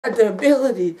had the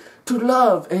ability to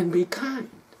love and be kind.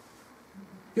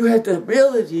 You had the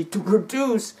ability to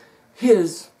produce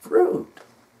his fruit.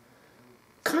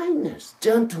 Kindness,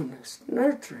 gentleness,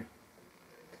 nurturing.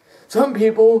 Some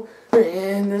people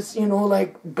in this,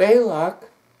 like Balak,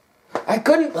 I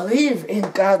couldn't believe in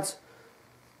God's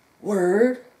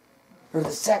word, or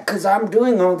because I'm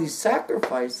doing all these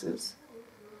sacrifices.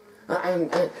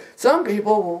 And some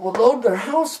people will load their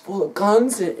house full of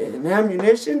guns and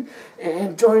ammunition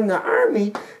and join the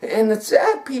army. And the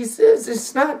sad piece is,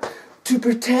 it's not to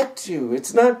protect you.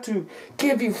 It's not to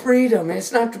give you freedom.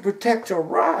 It's not to protect your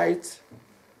rights.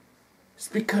 It's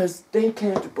because they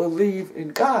can't believe in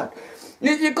God.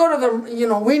 You go to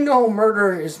the, we know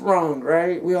murder is wrong,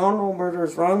 right? We all know murder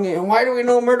is wrong. And why do we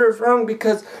know murder is wrong?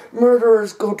 Because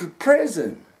murderers go to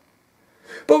prison.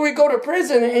 But we go to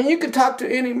prison, and you can talk to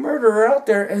any murderer out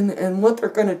there, and what they're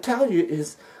going to tell you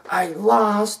is, I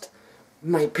lost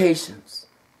my patience.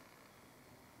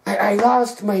 I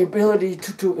lost my ability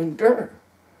to endure,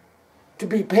 to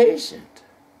be patient.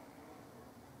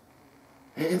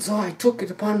 And so I took it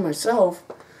upon myself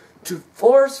to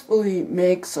forcefully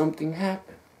make something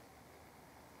happen.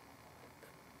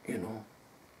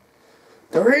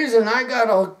 The reason I got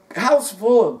a house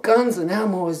full of guns and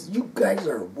ammo is you guys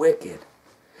are wicked.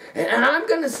 And I'm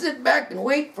going to sit back and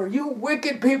wait for you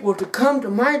wicked people to come to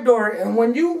my door. And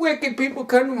when you wicked people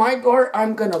come to my door,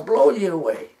 I'm going to blow you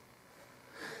away.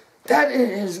 That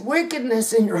is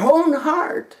wickedness in your own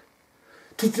heart.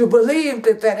 To believe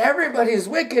that everybody is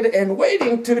wicked and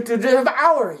waiting to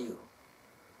devour you.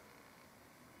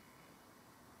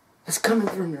 It's coming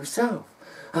from yourself.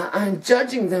 I'm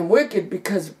judging them wicked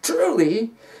because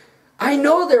truly, I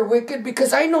know they're wicked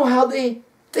because I know how they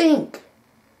think.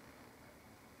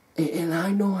 And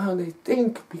I know how they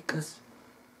think because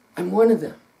I'm one of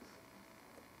them.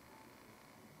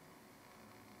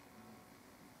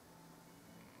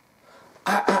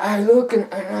 I look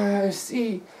and I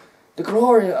see the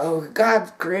glory of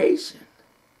God's creation.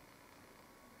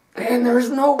 And there's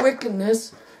no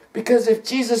wickedness, because if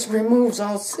Jesus removes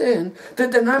all sin,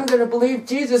 then I'm going to believe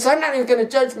Jesus. I'm not even going to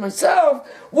judge myself,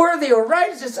 worthy or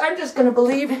righteous. I'm just going to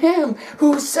believe him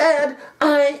who said,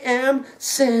 I am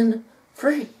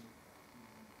sin-free.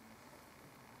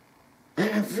 I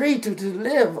am free to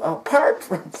live apart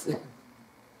from sin.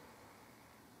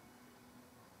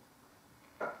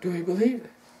 Do we believe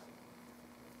it?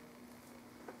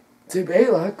 See,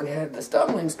 Balak had the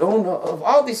stumbling stone of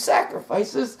all these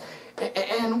sacrifices,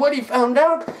 and what he found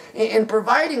out in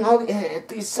providing all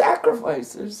these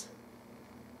sacrifices,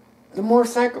 the more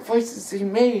sacrifices he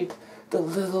made, the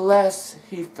less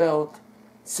he felt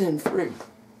sin-free.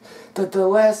 The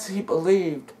less he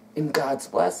believed in God's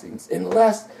blessings, and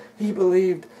less he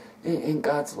believed in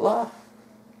God's love.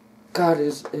 God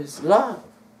is love.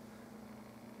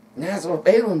 And that's what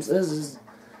Balaam says is,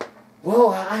 well,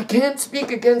 I can't speak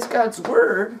against God's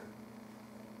word,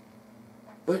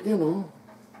 but,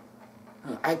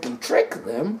 I can trick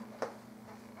them.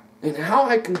 And how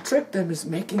I can trick them is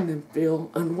making them feel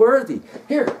unworthy.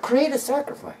 Here, create a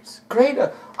sacrifice. Create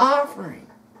an offering.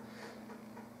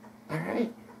 All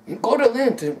right? And go to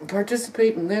Lent and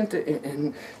participate in Lent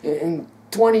in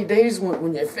 20 days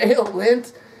when you fail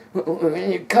Lent.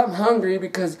 When you come hungry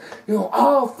because,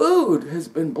 all food has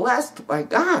been blessed by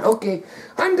God. Okay,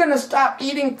 I'm going to stop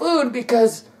eating food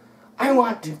because I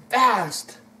want to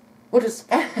fast. What is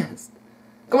fast?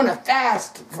 I'm going to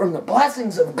fast from the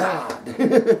blessings of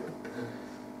God.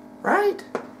 Right?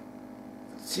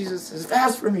 Jesus says,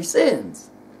 fast from your sins,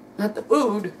 not the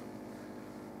food.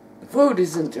 The food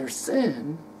isn't your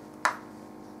sin.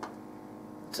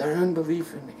 It's our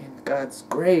unbelief in God's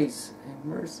grace and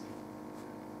mercy.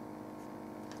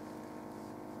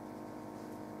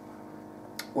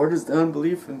 Where does the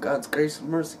unbelief in God's grace and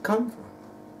mercy come from?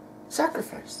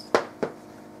 Sacrifice.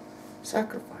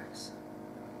 Sacrifice.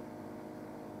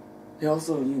 He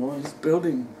also, he's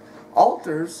building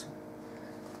altars.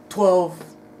 12,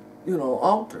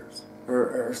 altars.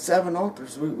 Or 7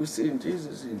 altars. We see in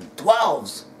Jesus,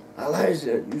 12s.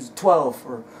 Elijah used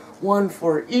 12 one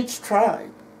for each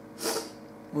tribe.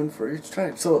 One for each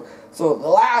tribe. So the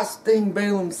last thing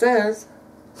Balaam says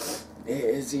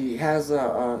is he has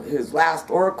his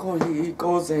last oracle. He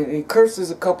goes and he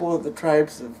curses a couple of the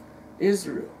tribes of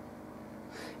Israel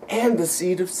and the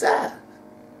seed of Seth.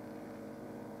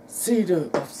 Seed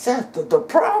of Seth, the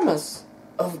promise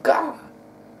of God.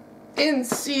 In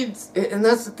seeds, and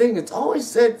that's the thing, it's always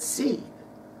said seed,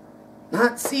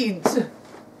 not seeds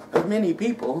of many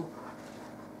people,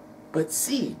 but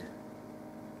seed.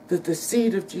 The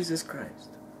seed of Jesus Christ,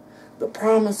 the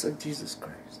promise of Jesus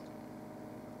Christ.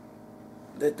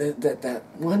 that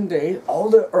one day all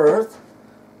the earth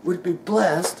would be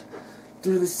blessed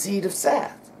through the seed of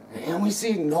Seth. And we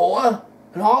see Noah,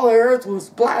 and all the earth was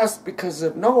blessed because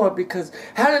of Noah, because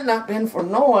had it not been for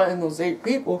Noah and those 8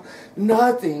 people,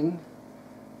 nothing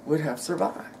would have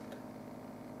survived.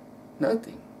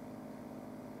 Nothing.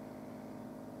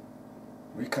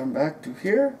 We come back to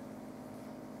here.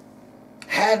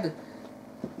 Had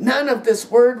none of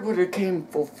this word would have came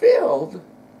fulfilled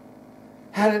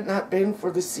had it not been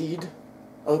for the seed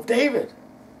of David.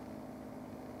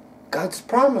 God's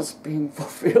promise being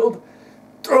fulfilled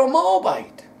through a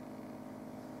Moabite.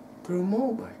 Through a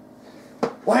Moabite.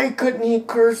 Why couldn't he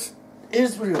curse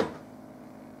Israel,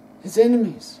 his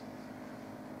enemies?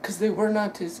 Because they were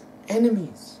not his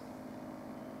enemies.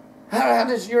 How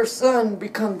does your son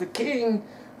become the king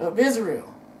of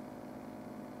Israel?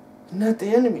 Not the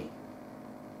enemy.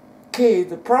 Okay,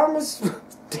 the promise of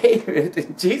David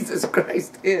and Jesus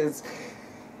Christ is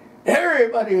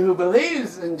everybody who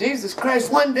believes in Jesus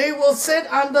Christ one day will sit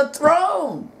on the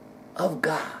throne of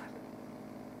God.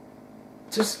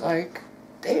 Just like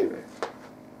David.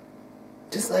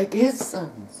 Just like his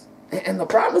sons. And the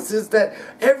promise is that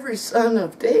every son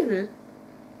of David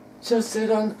shall sit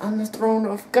on the throne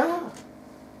of God.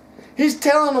 He's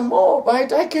telling the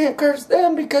Moabites, I can't curse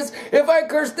them, because if I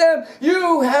curse them,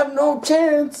 you have no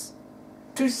chance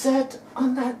to sit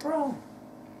on that throne.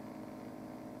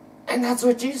 And that's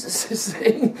what Jesus is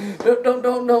saying.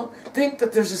 Don't think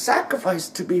that there's a sacrifice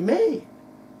to be made.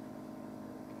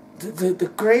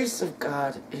 The grace of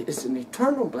God is an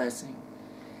eternal blessing.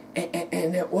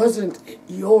 And it wasn't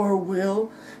your will,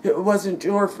 it wasn't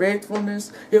your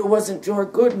faithfulness, it wasn't your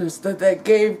goodness that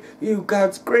gave you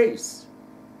God's grace.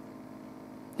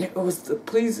 It was the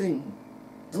pleasing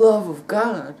love of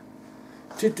God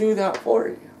to do that for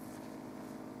you.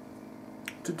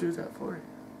 To do that for you.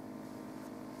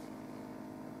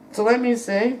 So let me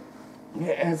say,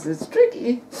 as it's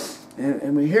tricky,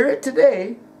 and we hear it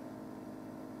today,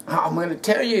 I'm going to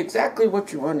tell you exactly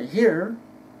what you want to hear.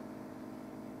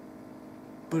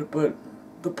 But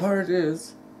the part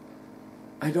is,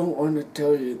 I don't want to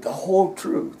tell you the whole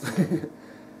truth.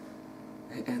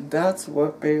 And that's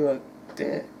what Balak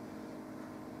did.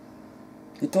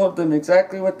 He told them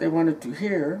exactly what they wanted to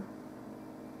hear,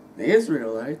 the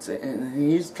Israelites, and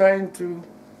he's trying to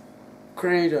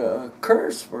create a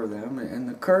curse for them. And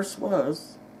the curse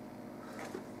was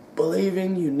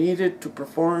believing you needed to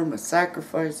perform a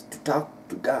sacrifice to talk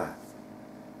to God.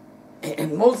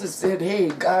 And Moses said, hey,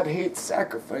 God hates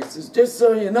sacrifices, just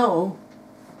so you know.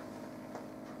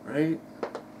 Right?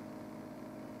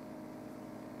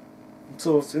 And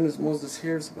so as soon as Moses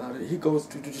hears about it, he goes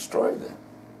to destroy them.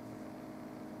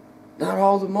 Not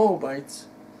all the Moabites,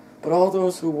 but all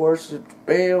those who worshipped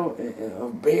Baal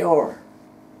of Beor,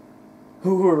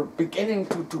 who were beginning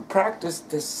to practice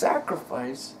this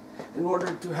sacrifice in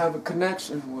order to have a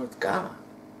connection with God.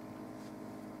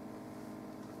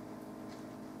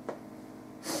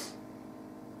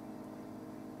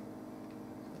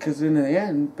 Because in the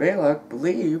end, Balak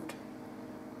believed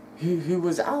he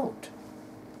was out.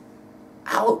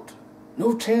 Out.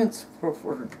 No chance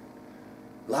for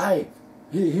life.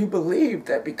 He believed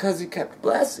that because he kept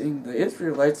blessing the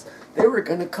Israelites, they were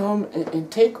going to come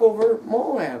and take over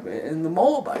Moab and the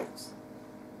Moabites.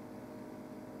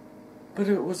 But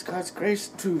it was God's grace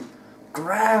to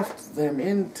graft them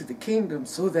into the kingdom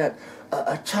so that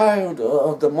a child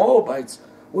of the Moabites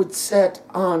would sit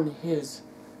on his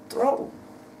throne.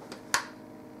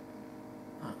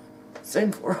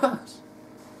 Same for us.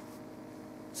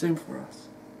 Same for us.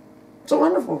 It's a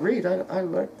wonderful read. I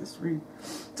like this read.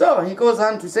 So he goes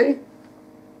on to say,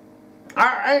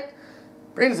 alright,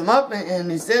 brings them up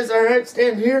and he says, alright,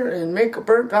 stand here and make a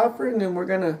burnt offering, and we're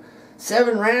going to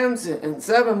 7 rams and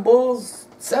 7 bulls,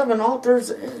 7 altars,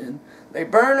 and they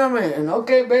burn them, and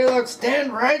okay, Balak,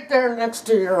 stand right there next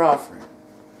to your offering.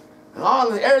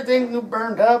 And everything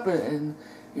burned up and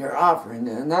your offering.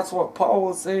 And that's what Paul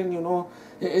was saying, you know,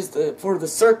 is for the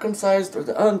circumcised or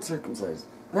the uncircumcised.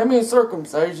 Let me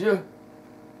circumcise you.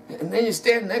 And then you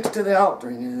stand next to the altar.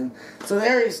 And so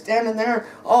there he's standing there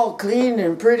all clean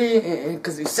and pretty,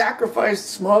 because he sacrificed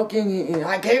smoking.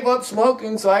 I gave up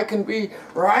smoking so I can be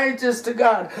righteous to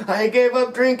God. I gave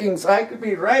up drinking so I could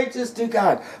be righteous to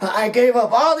God. I gave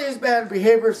up all these bad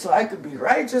behaviors so I could be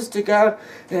righteous to God.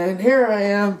 And here I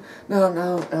am.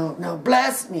 Now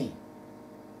bless me.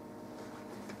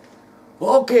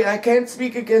 Well, okay, I can't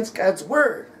speak against God's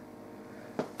word.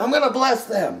 I'm going to bless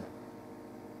them.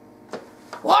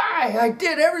 Why? I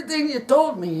did everything you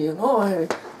told me, you know. I'm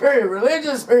very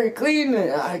religious, very clean.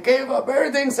 I gave up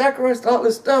everything, sacrificed all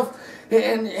this stuff,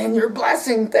 and you're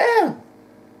blessing them.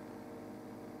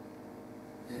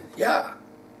 Yeah.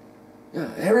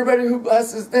 Everybody who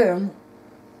blesses them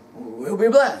will be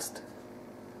blessed.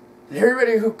 And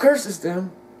everybody who curses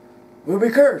them will be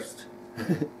cursed.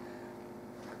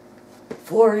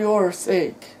 For your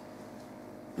sake,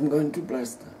 I'm going to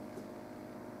bless them.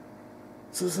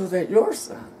 So that your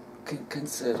son can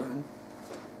sit on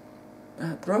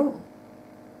that throne.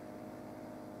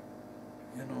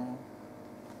 You know.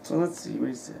 So let's see what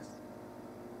he says.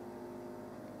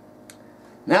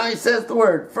 Now he says the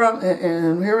word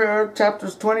and here we are,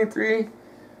 chapters 23,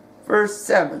 verse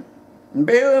 7. And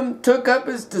Balaam took up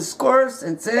his discourse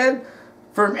and said,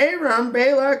 from Aram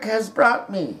Balak has brought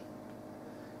me,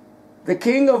 the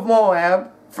king of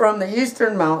Moab, from the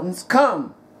eastern mountains.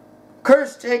 Come,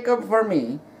 curse Jacob for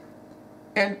me,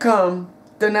 and come,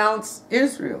 denounce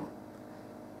Israel.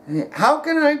 How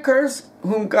can I curse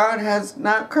whom God has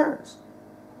not cursed?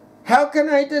 How can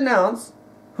I denounce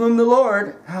whom the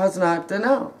Lord has not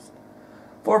denounced?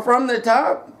 For from the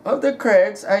top of the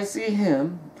crags I see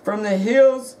him, from the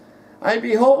hills I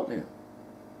behold him.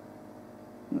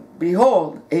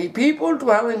 Behold, a people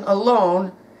dwelling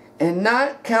alone and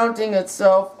not counting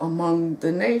itself among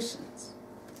the nations.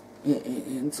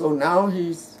 And so now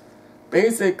he's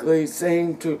basically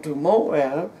saying to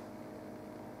Moab,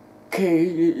 okay,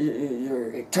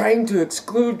 you're trying to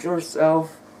exclude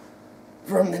yourself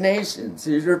from the nations.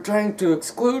 You're trying to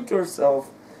exclude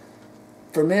yourself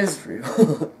from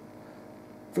Israel,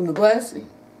 from the blessing.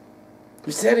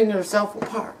 You're setting yourself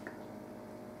apart,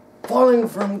 falling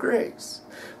from grace.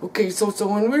 Okay, so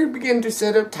when we begin to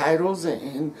set up titles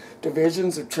and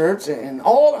divisions of church, and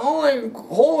all only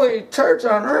holy church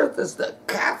on earth is the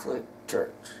Catholic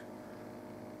Church.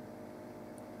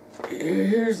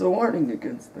 Here's the warning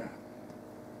against that.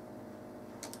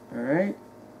 All right?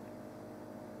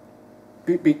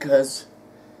 Because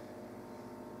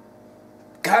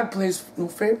God plays no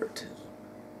favoritism.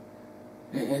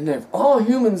 And if all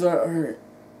humans are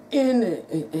in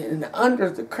and under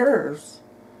the curse,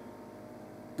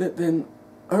 then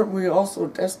aren't we also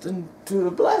destined to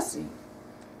the blessing?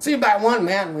 See, by one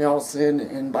man we all sin,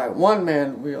 and by one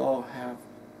man we all have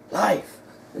life.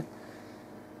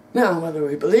 Now, whether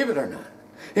we believe it or not.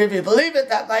 If you believe it,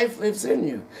 that life lives in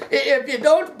you. If you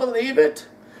don't believe it,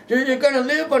 you're going to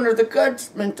live under the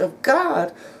judgment of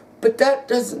God, but that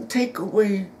doesn't take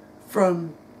away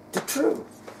from the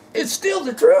truth. It's still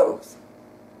the truth.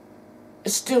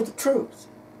 It's still the truth.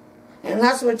 And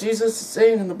that's what Jesus is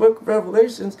saying in the book of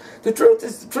Revelations. The truth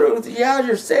is the truth. Yeah,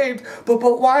 you're saved, but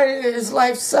why does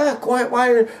life suck?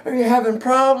 Why are you having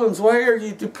problems? Why are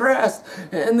you depressed?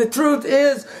 And the truth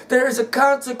is, there's a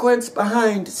consequence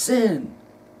behind sin.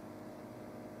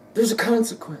 There's a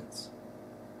consequence.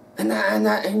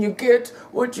 And you get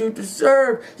what you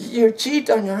deserve. You cheat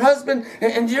on your husband,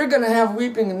 and you're going to have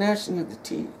weeping and gnashing of the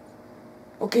teeth.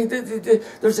 Okay,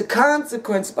 there's a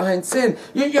consequence behind sin.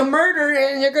 You murder,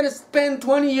 and you're going to spend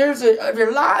 20 years of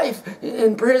your life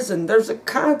in prison. There's a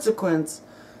consequence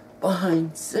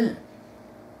behind sin.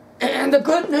 And the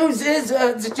good news is,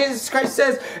 Jesus Christ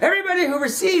says, everybody who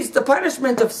receives the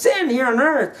punishment of sin here on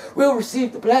earth will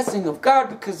receive the blessing of God,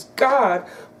 because God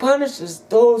punishes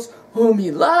those whom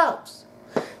he loves.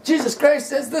 Jesus Christ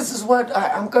says, this is what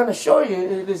I'm going to show you.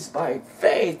 It is by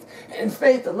faith, and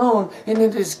faith alone, and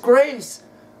it is grace,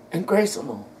 and grace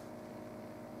alone.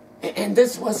 And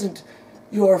this wasn't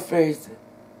your faith.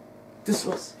 This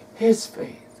was his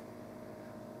faith.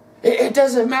 It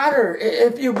doesn't matter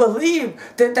if you believe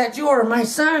that you are my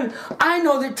son. I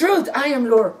know the truth. I am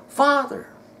your father.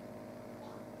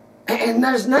 And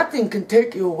there's nothing can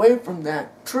take you away from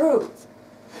that truth.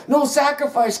 No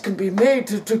sacrifice can be made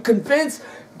to convince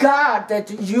God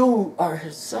that you are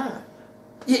his son.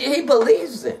 He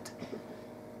believes it.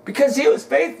 Because he was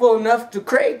faithful enough to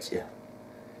create you.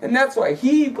 And that's why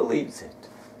he believes it.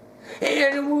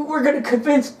 And we're going to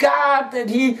convince God that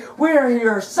we're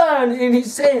your son. And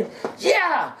he's saying,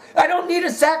 yeah, I don't need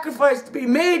a sacrifice to be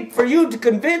made for you to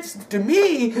convince to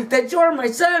me that you're my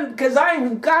son, because I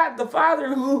am God the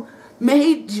Father who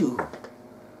made you.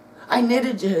 I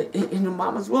knitted you in your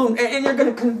mama's womb. And you're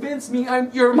going to convince me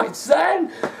you're my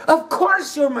son? Of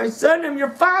course you're my son. I'm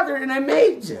your father, and I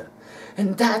made you.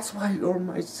 And that's why you're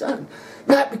my son.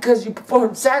 Not because you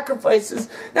performed sacrifices.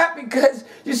 Not because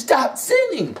you stopped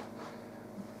sinning.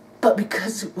 But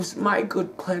because it was my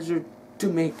good pleasure to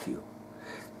make you.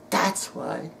 That's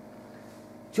why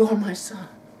you're my son.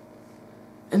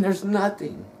 And there's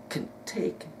nothing can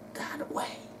take that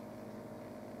away.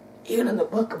 Even in the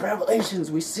book of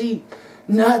Revelations, we see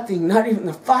nothing, not even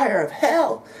the fire of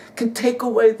hell, can take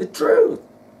away the truth.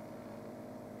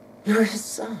 You're his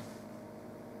son.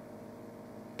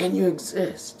 And you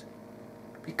exist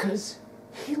because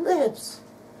He lives.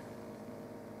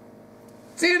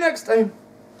 See you next time.